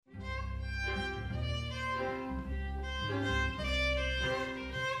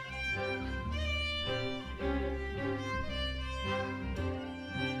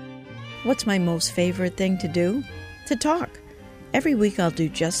What's my most favorite thing to do? To talk. Every week I'll do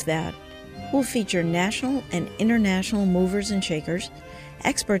just that. We'll feature national and international movers and shakers,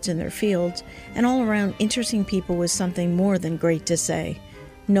 experts in their fields, and all around interesting people with something more than great to say.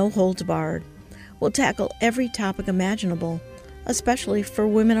 No holds barred. We'll tackle every topic imaginable, especially for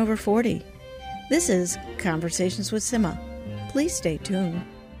women over 40. This is Conversations with Sima. Please stay tuned.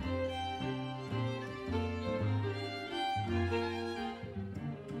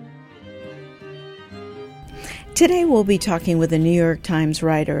 Today we'll be talking with a New York Times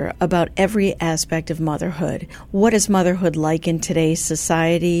writer about every aspect of motherhood. What is motherhood like in today's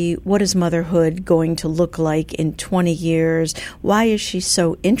society? What is motherhood going to look like in 20 years? Why is she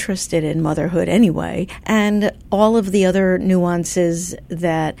so interested in motherhood anyway? And all of the other nuances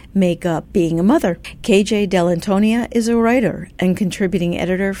that make up being a mother. KJ Dell Antonia is a writer and contributing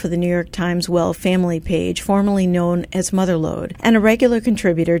editor for the New York Times Well Family page, formerly known as Motherlode, and a regular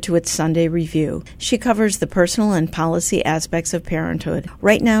contributor to its Sunday Review. She covers the personal and policy aspects of parenthood.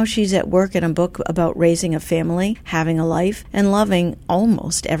 Right now, she's at work in a book about raising a family, having a life, and loving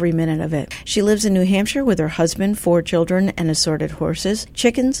almost every minute of it. She lives in New Hampshire with her husband, 4 children, and assorted horses,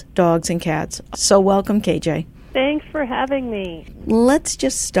 chickens, dogs, and cats. So welcome, KJ. Thanks for having me. Let's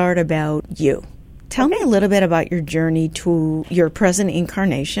just start about you. Tell me a little bit about your journey to your present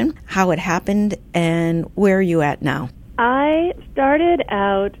incarnation, how it happened, and where are you at now? I started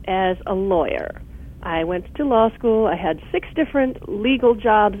out as a lawyer. I went to law school. I had 6 different legal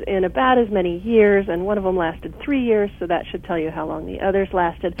jobs in about as many years, and one of them lasted 3 years, so that should tell you how long the others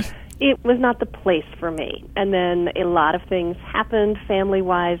lasted. It was not the place for me. And then a lot of things happened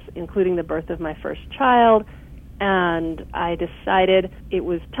family-wise, including the birth of my first child, and I decided it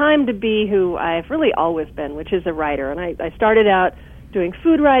was time to be who I've really always been, which is a writer. And I started out doing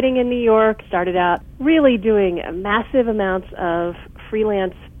food writing in New York, started out really doing massive amounts of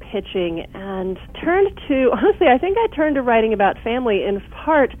freelance pitching, and I think I turned to writing about family in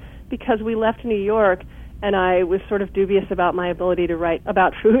part because we left New York and I was sort of dubious about my ability to write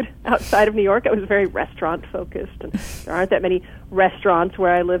about food outside of New York. I was very restaurant focused, and there aren't that many restaurants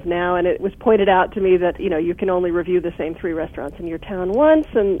where I live now, and it was pointed out to me that, you can only review the same 3 restaurants in your town once,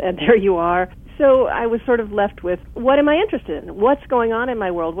 and there you are. So I was sort of left with, what am I interested in? What's going on in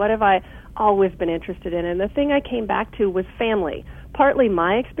my world? What have I always been interested in? And the thing I came back to was family. Partly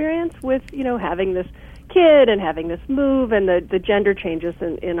my experience with, having this kid and having this move and the gender changes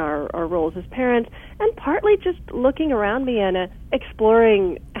in our roles as parents, and partly just looking around me and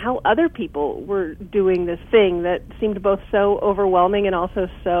exploring how other people were doing this thing that seemed both so overwhelming and also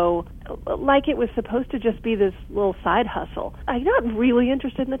so like it was supposed to just be this little side hustle. I got really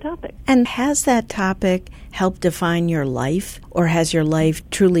interested in the topic. And has that topic helped define your life, or has your life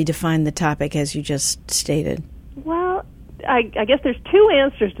truly defined the topic as you just stated? Well, I guess there's 2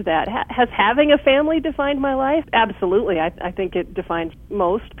 answers to that. Has having a family defined my life? Absolutely. I think it defines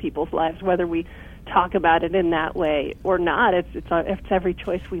most people's lives, whether we talk about it in that way or not. It's every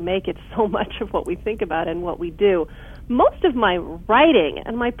choice we make. It's so much of what we think about and what we do. Most of my writing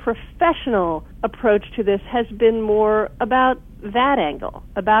and my professional approach to this has been more about that angle,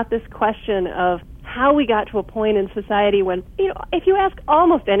 about this question of how we got to a point in society when, if you ask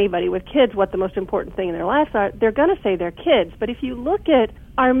almost anybody with kids what the most important thing in their lives are, they're going to say their kids. But if you look at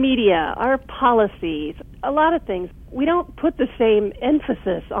our media, our policies, a lot of things, we don't put the same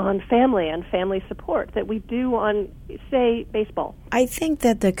emphasis on family and family support that we do on, say, baseball. I think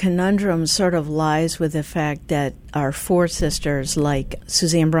that the conundrum sort of lies with the fact that our 4 sisters, like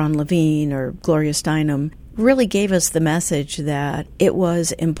Suzanne Brown Levine or Gloria Steinem, really gave us the message that it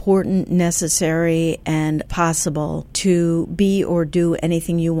was important, necessary, and possible to be or do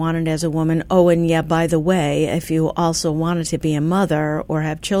anything you wanted as a woman. Oh, and yeah, by the way, if you also wanted to be a mother or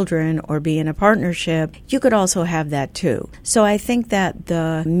have children or be in a partnership, you could also have that too. So I think that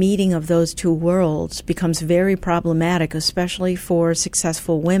the meeting of those 2 worlds becomes very problematic, especially for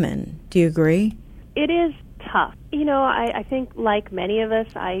successful women. Do you agree? It is tough. I think like many of us,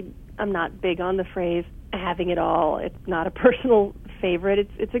 I'm not big on the phrase having it all. It's not a personal favorite.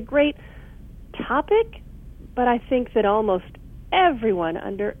 It's a great topic, but I think that almost everyone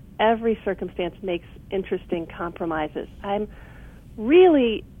under every circumstance makes interesting compromises. I'm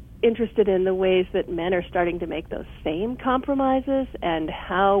really interested in the ways that men are starting to make those same compromises and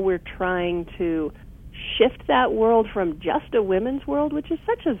how we're trying to shift that world from just a women's world, which is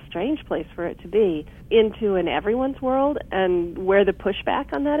such a strange place for it to be, into an everyone's world, and where the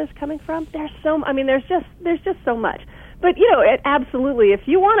pushback on that is coming from. There's just so much. But, absolutely, if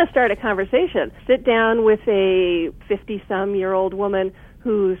you want to start a conversation, sit down with a 50-some-year-old woman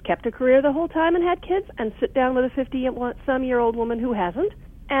who's kept a career the whole time and had kids, and sit down with a 50-some-year-old woman who hasn't,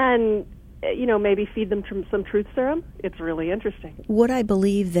 and maybe feed them some truth serum. It's really interesting. Would I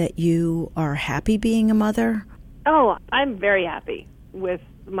believe that you are happy being a mother? Oh, I'm very happy with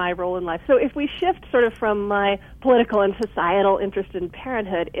my role in life. So if we shift sort of from my political and societal interest in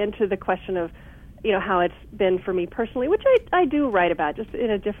parenthood into the question of, how it's been for me personally, which I do write about just in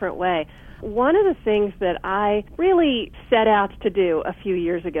a different way. One of the things that I really set out to do a few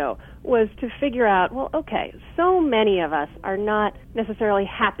years ago was to figure out, well, okay, so many of us are not necessarily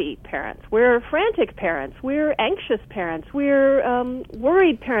happy parents. We're frantic parents. We're anxious parents. We're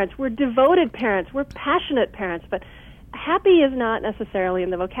worried parents. We're devoted parents. We're passionate parents. But happy is not necessarily in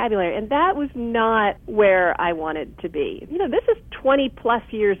the vocabulary, and that was not where I wanted to be. This is 20-plus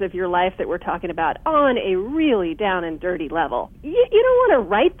years of your life that we're talking about on a really down and dirty level. You don't want to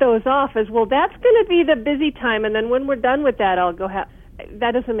write those off as, well, that's going to be the busy time, and then when we're done with that, I'll go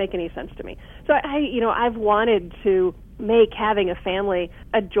that doesn't make any sense to me. So I've wanted to make having a family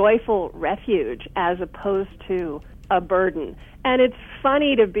a joyful refuge as opposed to a burden. And it's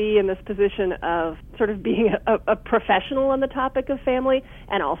funny to be in this position of sort of being a professional on the topic of family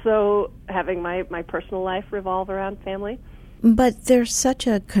and also having my personal life revolve around family. But there's such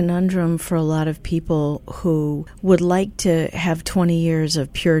a conundrum for a lot of people who would like to have 20 years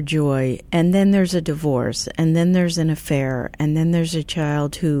of pure joy, and then there's a divorce, and then there's an affair, and then there's a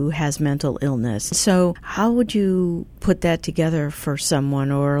child who has mental illness. So how would you put that together for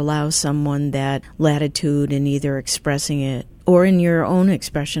someone or allow someone that latitude in either expressing it or in your own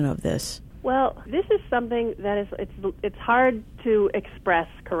expression of this? Well, this is something that it's hard to express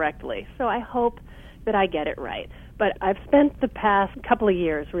correctly, so I hope that I get it right. But I've spent the past couple of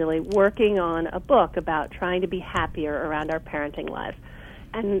years really working on a book about trying to be happier around our parenting lives.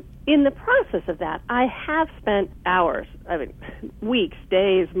 And in the process of that, I have spent hours, weeks,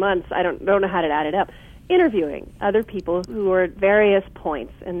 days, months, I don't know how to add it up, interviewing other people who are at various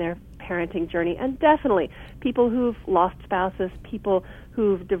points in their parenting journey, and definitely people who've lost spouses, people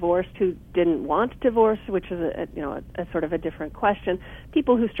who've divorced who didn't want divorce, which is a sort of a different question,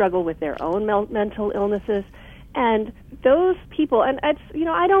 people who struggle with their own mental illnesses. And those people, and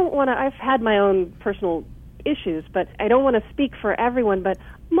I don't want to, I've had my own personal issues, but I don't want to speak for everyone, but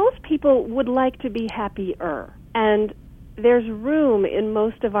most people would like to be happier. And there's room in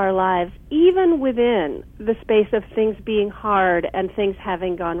most of our lives, even within the space of things being hard and things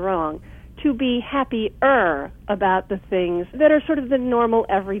having gone wrong, to be happier about the things that are sort of the normal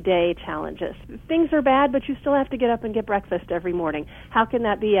everyday challenges. Things are bad, but you still have to get up and get breakfast every morning. How can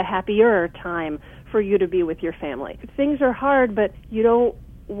that be a happier time for you to be with your family? Things are hard, but you don't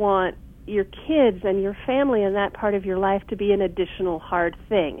want your kids and your family and that part of your life to be an additional hard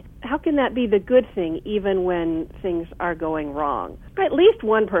thing. How can that be the good thing even when things are going wrong? At least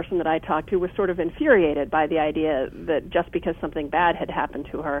one person that I talked to was sort of infuriated by the idea that just because something bad had happened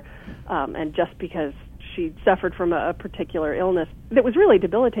to her and just because she suffered from a particular illness that was really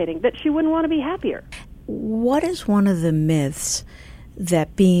debilitating, that she wouldn't want to be happier. What is one of the myths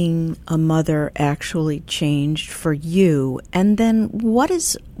that being a mother actually changed for you? And then what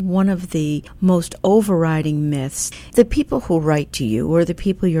is one of the most overriding myths the people who write to you or the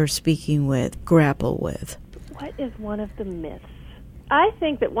people you're speaking with grapple with? What is one of the myths? I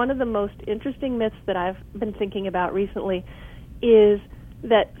think that one of the most interesting myths that I've been thinking about recently is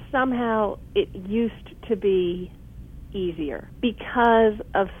that somehow it used to be easier because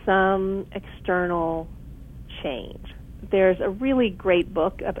of some external change. There's a really great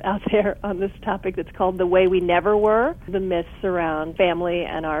book out there on this topic that's called The Way We Never Were, the myths around family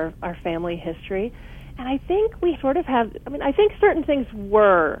and our family history. And I think we sort of have, I think certain things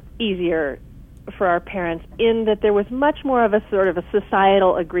were easier for our parents in that there was much more of a sort of a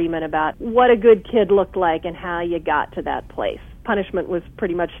societal agreement about what a good kid looked like and how you got to that place. Punishment was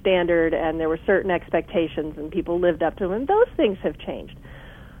pretty much standard, and there were certain expectations, and people lived up to them. And those things have changed.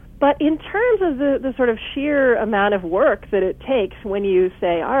 But in terms of the sort of sheer amount of work that it takes when you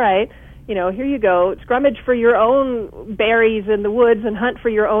say, all right, here you go, scrummage for your own berries in the woods and hunt for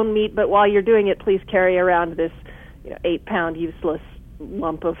your own meat, but while you're doing it, please carry around this 8-pound useless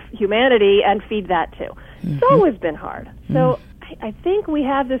lump of humanity and feed that too. Mm-hmm. It's always been hard. Mm-hmm. So I think we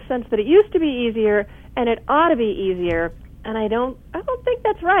have this sense that it used to be easier and it ought to be easier, and I don't think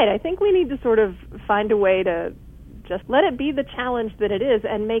that's right. I think we need to sort of find a way to just let it be the challenge that it is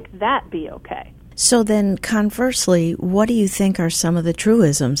and make that be okay. So then, conversely, what do you think are some of the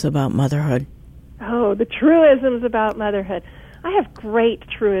truisms about motherhood? Oh, the truisms about motherhood. I have great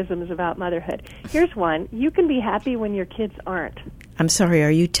truisms about motherhood. Here's one. You can be happy when your kids aren't. I'm sorry,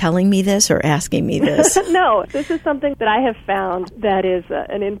 are you telling me this or asking me this? No, this is something that I have found that is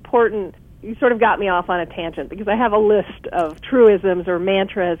an important you sort of got me off on a tangent because I have a list of truisms or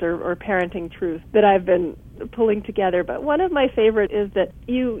mantras or parenting truths that I've been pulling together. But one of my favorite is that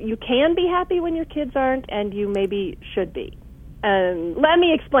you can be happy when your kids aren't, and you maybe should be. And let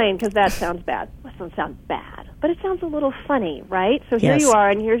me explain, because that sounds bad. That doesn't sound bad, but it sounds a little funny, right? So here Yes. you are,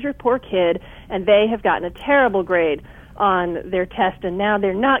 and here's your poor kid, and they have gotten a terrible grade on their test, and now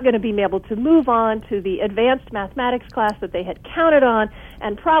they're not going to be able to move on to the advanced mathematics class that they had counted on,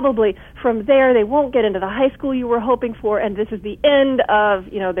 and probably from there they won't get into the high school you were hoping for, and this is the end of,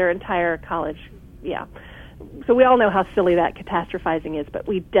 their entire college. Yeah. So we all know how silly that catastrophizing is, but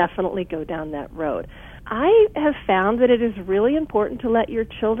we definitely go down that road. I have found that it is really important to let your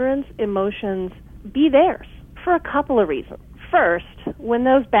children's emotions be theirs for a couple of reasons. First, when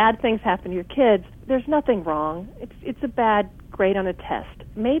those bad things happen to your kids, there's nothing wrong. It's a bad grade on a test.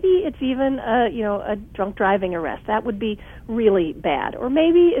 Maybe it's even a drunk driving arrest. That would be really bad. Or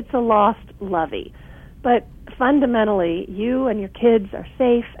maybe it's a lost lovey. But fundamentally, you and your kids are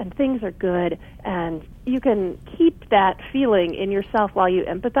safe and things are good, and you can keep that feeling in yourself while you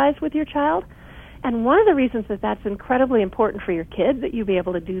empathize with your child. And one of the reasons that that's incredibly important for your kids, that you be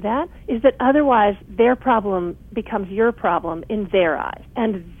able to do that, is that otherwise their problem becomes your problem in their eyes.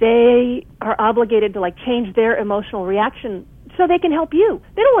 And they are obligated to change their emotional reaction so they can help you.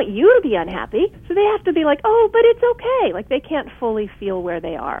 They don't want you to be unhappy, so they have to be like, oh, but it's okay. They can't fully feel where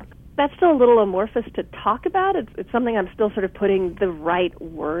they are. That's still a little amorphous to talk about. It's something I'm still sort of putting the right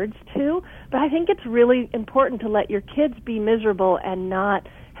words to. But I think it's really important to let your kids be miserable and not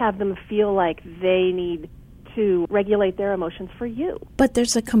have them feel like they need to regulate their emotions for you. But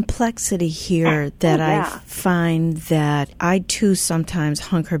there's a complexity here that I find that I too sometimes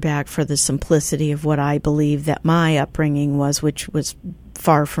hunker back for the simplicity of what I believe that my upbringing was, which was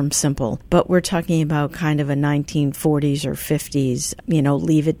far from simple. But we're talking about kind of a 1940s or 50s,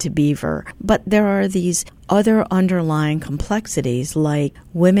 leave it to beaver. But there are these other underlying complexities, like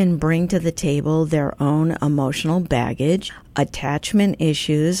women bring to the table their own emotional baggage. Attachment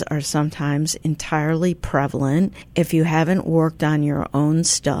issues are sometimes entirely prevalent. If you haven't worked on your own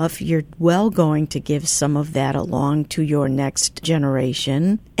stuff, you're well going to give some of that along to your next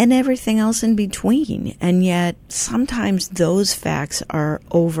generation and everything else in between. And yet sometimes those facts are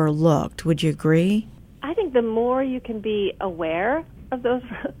overlooked. Would you agree? I think the more you can be aware of those,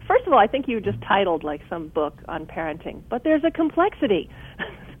 first of all, I think you just titled some book on parenting, but there's a complexity.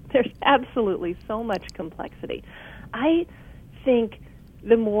 There's absolutely so much complexity. I think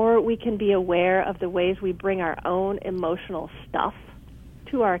the more we can be aware of the ways we bring our own emotional stuff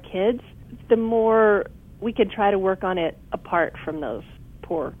to our kids, the more we can try to work on it apart from those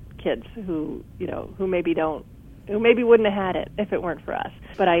poor kids who maybe wouldn't have had it if it weren't for us.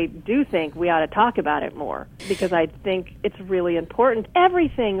 But I do think we ought to talk about it more, because I think it's really important.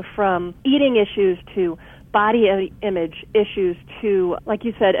 Everything from eating issues to body image issues to, like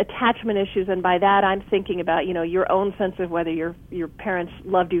you said, attachment issues, and by that I'm thinking about, your own sense of whether your parents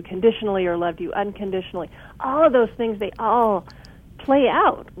loved you conditionally or loved you unconditionally. All of those things, they all play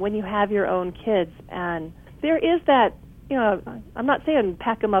out when you have your own kids. And there is that, I'm not saying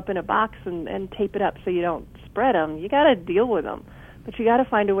pack them up in a box and tape it up so you don't spread them. You got to deal with them, but you got to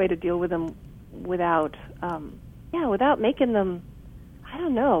find a way to deal with them without making them, I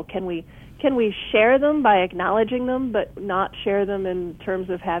don't know, can we share them by acknowledging them, but not share them in terms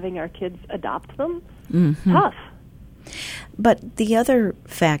of having our kids adopt them? Mm-hmm. Tough. But the other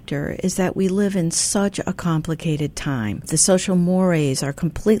factor is that we live in such a complicated time. The social mores are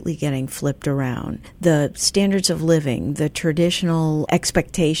completely getting flipped around. The standards of living, the traditional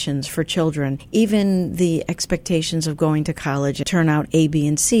expectations for children, even the expectations of going to college, turn out A, B,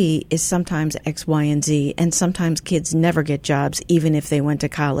 and C is sometimes X, Y, and Z, and sometimes kids never get jobs even if they went to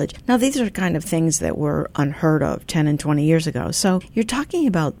college. Now, these are kind of things that were unheard of 10 and 20 years ago. So you're talking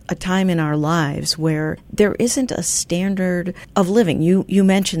about a time in our lives where there isn't a standard of living. You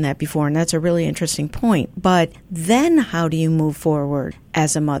mentioned that before, and that's a really interesting point. But then how do you move forward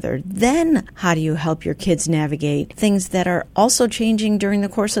as a mother? Then how do you help your kids navigate things that are also changing during the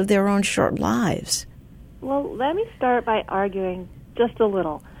course of their own short lives? Well, let me start by arguing just a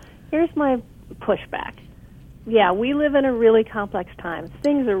little. Here's my pushback. Yeah, we live in a really complex time.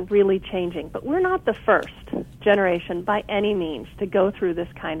 Things are really changing, but we're not the first generation by any means to go through this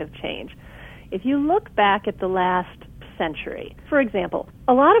kind of change. If you look back at the last century, for example,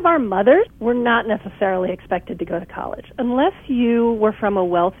 a lot of our mothers were not necessarily expected to go to college. Unless you were from a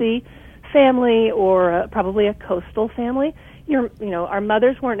wealthy family or probably a coastal family, our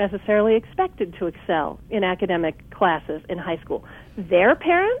mothers weren't necessarily expected to excel in academic classes in high school. Their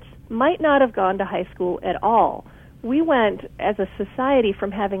parents might not have gone to high school at all We went, as a society,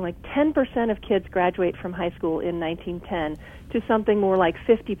 from having like 10% of kids graduate from high school in 1910 to something more like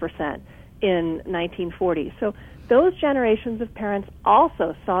 50% in 1940. So those generations of parents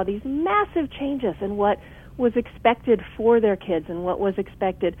also saw these massive changes in what was expected for their kids and what was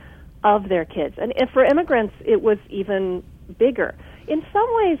expected of their kids. And if for immigrants, it was even bigger. In some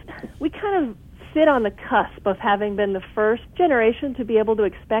ways, we kind of sit on the cusp of having been the first generation to be able to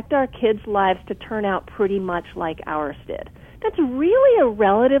expect our kids' lives to turn out pretty much like ours did. That's really a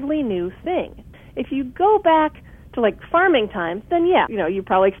relatively new thing. If you go back to like farming times, then yeah, you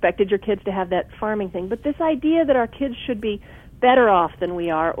probably expected your kids to have that farming thing. But this idea that our kids should be better off than we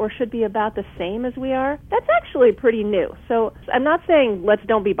are or should be about the same as we are, that's actually pretty new. So I'm not saying let's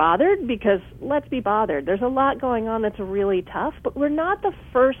don't be bothered, because let's be bothered. There's a lot going on that's really tough, but we're not the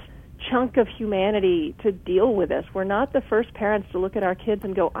first chunk of humanity to deal with this. We're not the first parents to look at our kids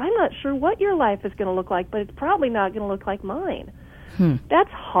and go, I'm not sure what your life is going to look like, but it's probably not going to look like mine. That's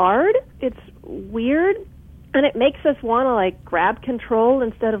hard. It's weird. And it makes us want to like grab control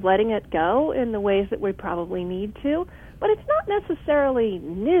instead of letting it go in the ways that we probably need to. But it's not necessarily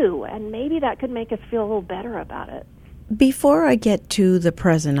new, and maybe that could make us feel a little better about it. Before I get to the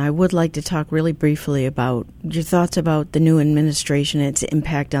present, I would like to talk really briefly about your thoughts about the new administration, its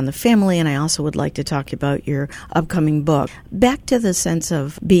impact on the family, and I also would like to talk about your upcoming book. Back to the sense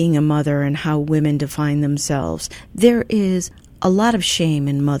of being a mother and how women define themselves. There is a lot of shame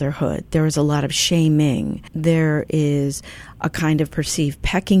in motherhood. There is a lot of shaming. There is a kind of perceived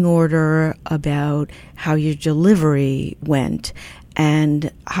pecking order about how your delivery went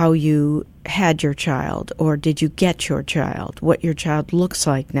and how you had your child, or did you get your child, what your child looks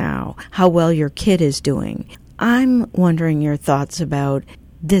like now, how well your kid is doing. I'm wondering your thoughts about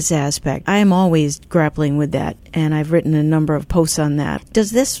this aspect. I am always grappling with that, and I've written a number of posts on that.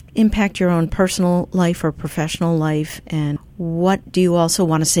 Does this impact your own personal life or professional life, and what do you also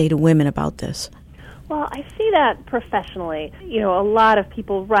want to say to women about this? Well, I see that professionally. A lot of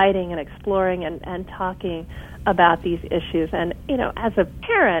people writing and exploring and talking about these issues. And, as a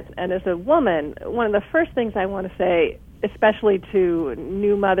parent and as a woman, one of the first things I want to say, especially to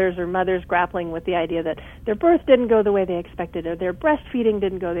new mothers or mothers grappling with the idea that their birth didn't go the way they expected, or their breastfeeding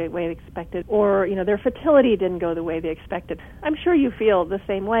didn't go the way they expected, or, their fertility didn't go the way they expected. I'm sure you feel the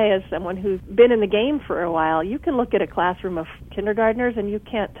same way as someone who's been in the game for a while. You can look at a classroom of kindergartners and you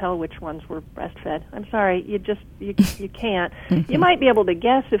can't tell which ones were breastfed. I'm sorry, you can't. You might be able to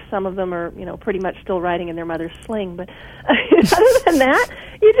guess if some of them are, pretty much still riding in their mother's sling, but other than that,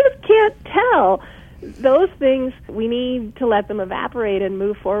 you just can't tell. Those things, we need to let them evaporate and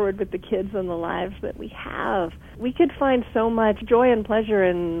move forward with the kids and the lives that we have. We could find so much joy and pleasure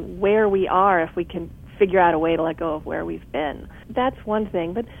in where we are if we can figure out a way to let go of where we've been. That's one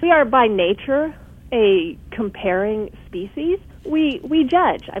thing. But we are by nature a comparing species. We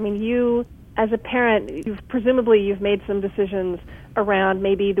judge. I mean, you, as a parent, you've made some decisions around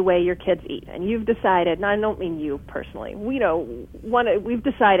maybe the way your kids eat, and you've decided, and I don't mean you personally, we've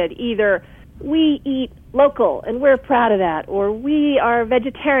decided either we eat local and we're proud of that, or we are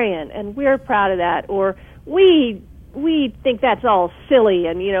vegetarian and we're proud of that, or we think that's all silly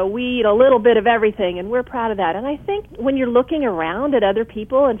and we eat a little bit of everything and we're proud of that. And I think when you're looking around at other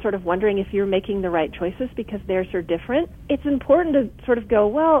people and sort of wondering if you're making the right choices because theirs are different, it's important to sort of go,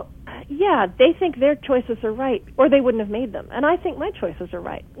 well, yeah, they think their choices are right, or they wouldn't have made them, and I think my choices are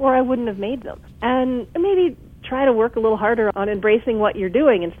right, or I wouldn't have made them. And maybe try to work a little harder on embracing what you're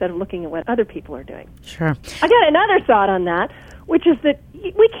doing instead of looking at what other people are doing. Sure. I got another thought on that, which is that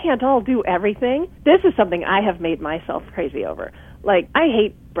we can't all do everything. This is something I have made myself crazy over. Like, I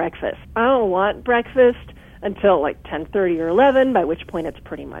hate breakfast. I don't want breakfast until like 10:30 or 11, by which point it's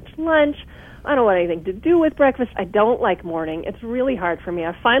pretty much lunch. I don't want anything to do with breakfast. I don't like morning. It's really hard for me.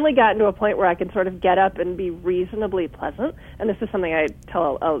 I've finally gotten to a point where I can sort of get up and be reasonably pleasant. And this is something I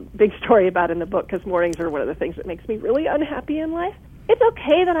tell a big story about in the book, because mornings are one of the things that makes me really unhappy in life. It's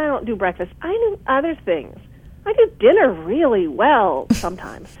okay that I don't do breakfast. I do other things. I do dinner really well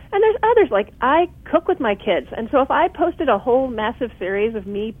sometimes. And there's others, like I cook with my kids. And so if I posted a whole massive series of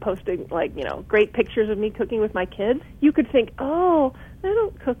me posting, great pictures of me cooking with my kids, you could think, oh, I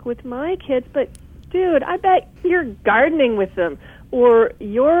don't cook with my kids, but dude, I bet you're gardening with them, or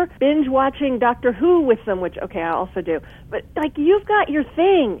you're binge-watching Doctor Who with them, which, okay, I also do. But, you've got your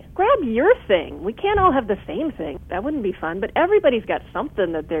thing. Grab your thing. We can't all have the same thing. That wouldn't be fun, but everybody's got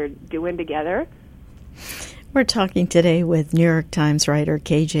something that they're doing together. We're talking today with New York Times writer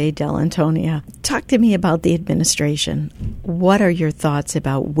KJ Dell Antonia. Talk to me about the administration. What are your thoughts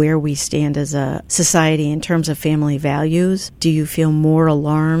about where we stand as a society in terms of family values? Do you feel more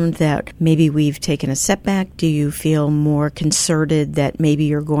alarmed that maybe we've taken a setback? Do you feel more concerted that maybe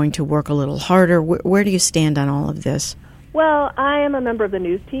you're going to work a little harder? Where do you stand on all of this? Well, I am a member of the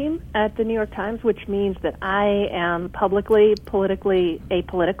news team at the New York Times, which means that I am publicly, politically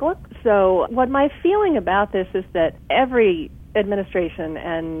apolitical. So what my feeling about this is that every administration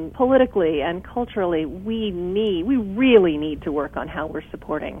and politically and culturally, we really need to work on how we're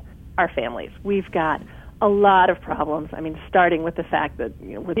supporting our families. We've got a lot of problems. I mean, starting with the fact that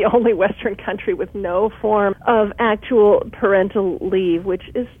we're the only Western country with no form of actual parental leave, which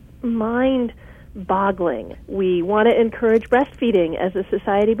is mind-boggling. We want to encourage breastfeeding as a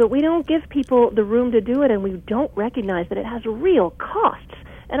society, but we don't give people the room to do it, and we don't recognize that it has real costs.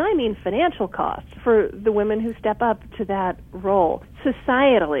 And I mean financial costs for the women who step up to that role.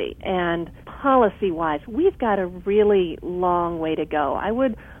 Societally and policy-wise, we've got a really long way to go. I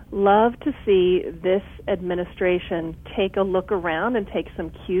would love to see this administration take a look around and take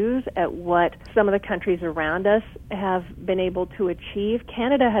some cues at what some of the countries around us have been able to achieve.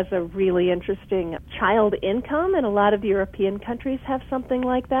 Canada has a really interesting child income, and a lot of the European countries have something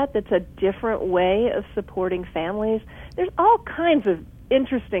like that. That's a different way of supporting families. There's all kinds of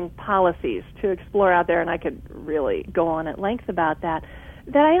interesting policies to explore out there, and I could really go on at length about that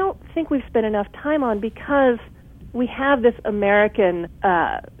I don't think we've spent enough time on because we have this American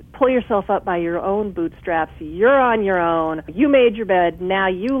pull yourself up by your own bootstraps, you're on your own, you made your bed, now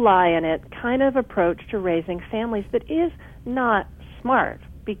you lie in it kind of approach to raising families that is not smart,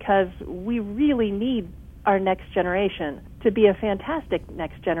 because we really need our next generation to be a fantastic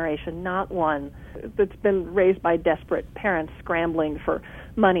next generation, not one that's been raised by desperate parents scrambling for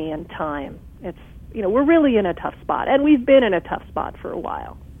money and time. It's, we're really in a tough spot, and we've been in a tough spot for a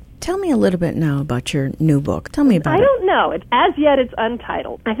while. Tell me a little bit now about your new book. Tell me about it. I don't know. As yet, it's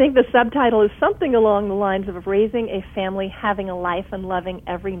untitled. I think the subtitle is something along the lines of Raising a Family, Having a Life, and Loving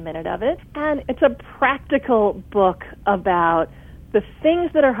Every Minute of It. And it's a practical book about the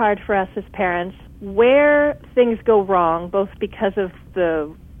things that are hard for us as parents, where things go wrong, both because of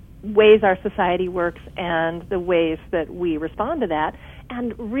the ways our society works and the ways that we respond to that,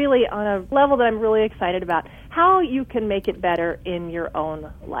 and really on a level that I'm really excited about, how you can make it better in your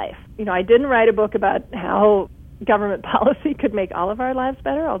own life. I didn't write a book about how government policy could make all of our lives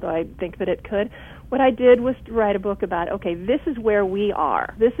better, although I think that it could. What I did was to write a book about, okay, this is where we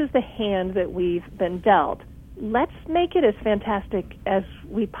are. This is the hand that we've been dealt. Let's make it as fantastic as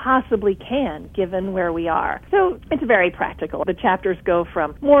we possibly can, given where we are. So it's very practical. The chapters go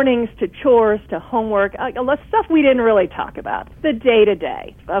from mornings to chores to homework, stuff we didn't really talk about, the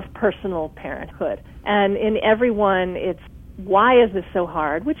day-to-day of personal parenthood. And in every one, it's why is this so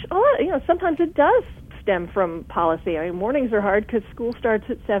hard, which sometimes it does stem from policy. I mean, mornings are hard because school starts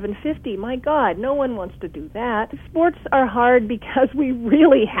at 7:50. My God, no one wants to do that. Sports are hard because we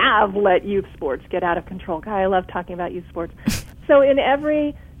really have let youth sports get out of control. God, I love talking about youth sports. So in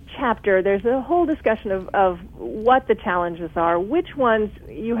every chapter, there's a whole discussion of what the challenges are, which ones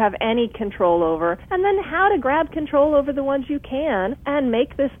you have any control over, and then how to grab control over the ones you can and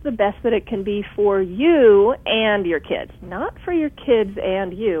make this the best that it can be for you and your kids. Not for your kids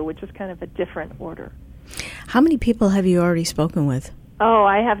and you, which is kind of a different order. How many people have you already spoken with? Oh,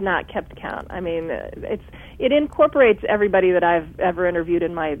 I have not kept count. I mean, it incorporates everybody that I've ever interviewed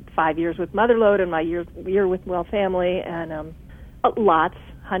in my 5 years with Motherlode and my year with Well Family, and lots,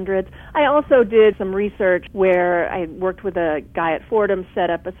 hundreds. I also did some research where I worked with a guy at Fordham, set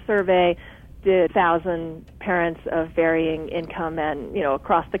up a survey, did 1,000 parents of varying income and,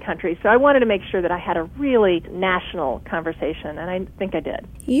 across the country. So I wanted to make sure that I had a really national conversation, and I think I did.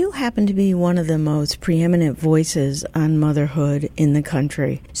 You happen to be one of the most preeminent voices on motherhood in the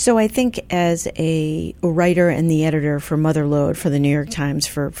country. So I think as a writer and the editor for Motherlode for the New York Times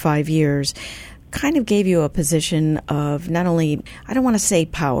for 5 years, kind of gave you a position of not only, I don't want to say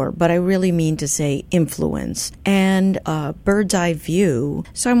power, but I really mean to say influence and a bird's eye view.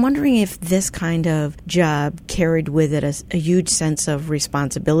 So I'm wondering if this kind of job carried with it a huge sense of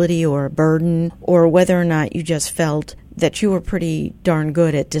responsibility or a burden, or whether or not you just felt that you were pretty darn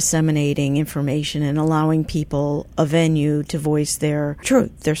good at disseminating information and allowing people a venue to voice their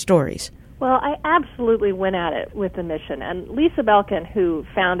truth, their stories. Well, I absolutely went at it with a mission. And Lisa Belkin, who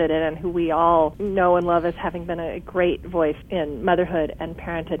founded it and who we all know and love as having been a great voice in motherhood and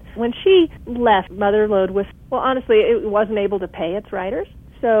parenthood, when she left, Motherlode was, honestly, it wasn't able to pay its writers.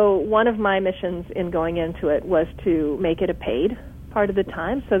 So one of my missions in going into it was to make it a paid part of the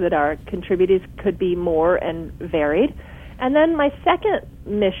time so that our contributors could be more and varied. And then my second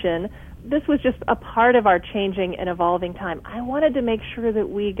mission, this was just a part of our changing and evolving time. I wanted to make sure that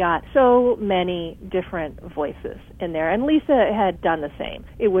we got so many different voices in there. And Lisa had done the same.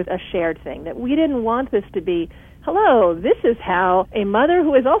 It was a shared thing, that we didn't want this to be, hello, this is how a mother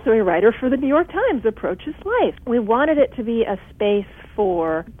who is also a writer for the New York Times approaches life. We wanted it to be a space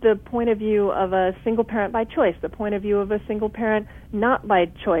for the point of view of a single parent by choice, the point of view of a single parent not by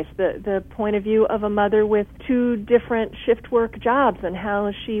choice, the point of view of a mother with two different shift work jobs and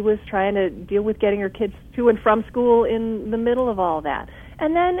how she was trying to deal with getting her kids to and from school in the middle of all that.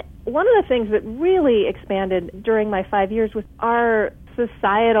 And then one of the things that really expanded during my 5 years was our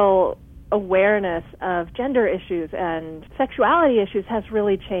societal awareness of gender issues and sexuality issues has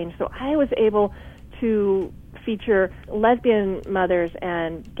really changed. So I was able to feature lesbian mothers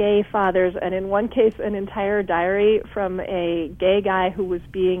and gay fathers, and in one case an entire diary from a gay guy who was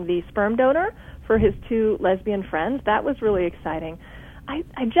being the sperm donor for his two lesbian friends. That was really exciting. I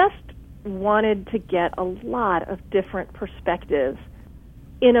just wanted to get a lot of different perspectives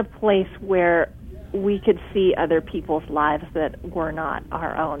in a place where we could see other people's lives that were not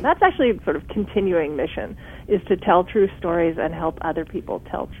our own. That's actually a sort of continuing mission, is to tell true stories and help other people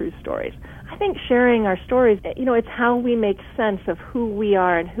tell true stories. I think sharing our stories, it's how we make sense of who we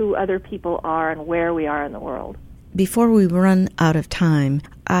are and who other people are and where we are in the world. Before we run out of time,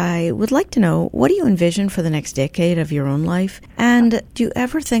 I would like to know, what do you envision for the next decade of your own life? And do you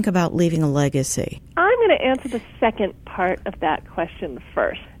ever think about leaving a legacy? I'm going to answer the second part of that question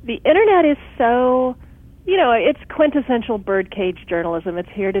first. The Internet is so, it's quintessential birdcage journalism. It's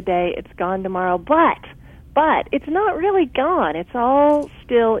here today, it's gone tomorrow, but it's not really gone. It's all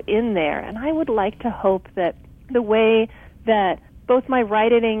still in there. And I would like to hope that the way that both my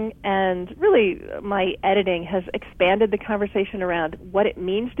writing and really my editing has expanded the conversation around what it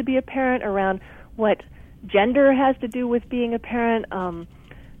means to be a parent, around what gender has to do with being a parent, around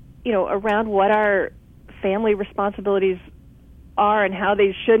what our family responsibilities are and how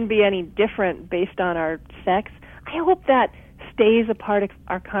they shouldn't be any different based on our sex. I hope that stays a part of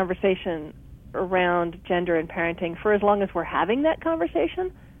our conversation around gender and parenting for as long as we're having that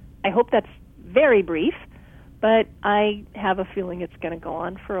conversation. I hope that's very brief, but I have a feeling it's going to go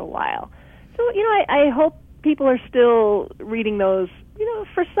on for a while. So, I hope people are still reading those,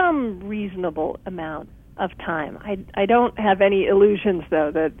 for some reasonable amount of time. I don't have any illusions, though,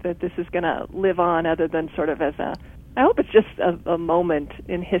 that this is going to live on other than sort of as I hope it's just a moment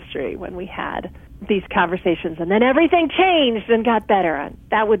in history when we had these conversations and then everything changed and got better. And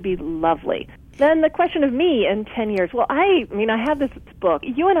that would be lovely. Then the question of me in 10 years. Well, I have this book.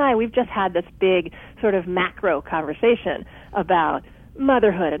 You and I, we've just had this big sort of macro conversation about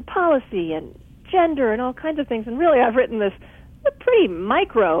motherhood and policy and gender and all kinds of things. And really, I've written this pretty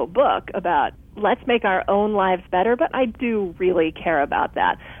micro book about let's make our own lives better, but I do really care about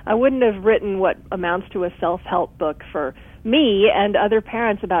that. I wouldn't have written what amounts to a self-help book for me and other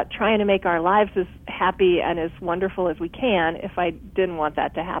parents about trying to make our lives as happy and as wonderful as we can if I didn't want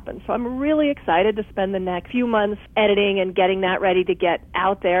that to happen. So I'm really excited to spend the next few months editing and getting that ready to get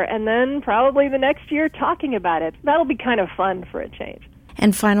out there, and then probably the next year talking about it. That'll be kind of fun for a change.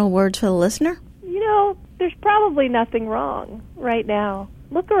 And final words for the listener? There's probably nothing wrong right now.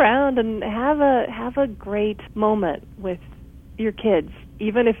 Look around and have a great moment with your kids,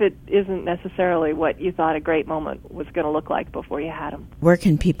 even if it isn't necessarily what you thought a great moment was going to look like before you had them. Where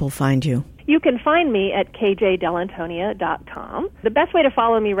can people find you? You can find me at kjdellantonia.com. The best way to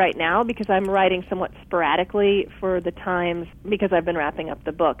follow me right now, because I'm writing somewhat sporadically for the Times because I've been wrapping up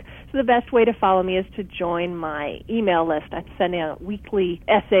the book, so the best way to follow me is to join my email list. I send out weekly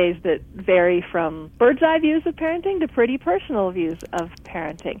essays that vary from bird's eye views of parenting to pretty personal views of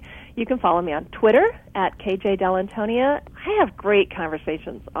parenting. You can follow me on Twitter at kjdellantonia. I have great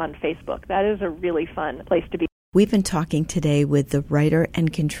conversations on Facebook. That is a really fun place to be. We've been talking today with the writer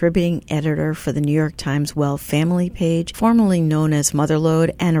and contributing editor for the New York Times Well Family page, formerly known as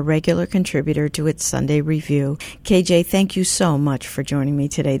Motherlode, and a regular contributor to its Sunday Review. KJ, thank you so much for joining me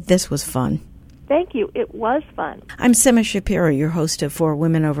today. This was fun. Thank you. It was fun. I'm Sima Shapiro, your host of For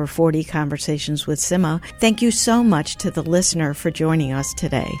Women Over 40 Conversations with Sima. Thank you so much to the listener for joining us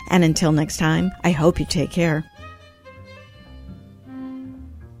today. And until next time, I hope you take care.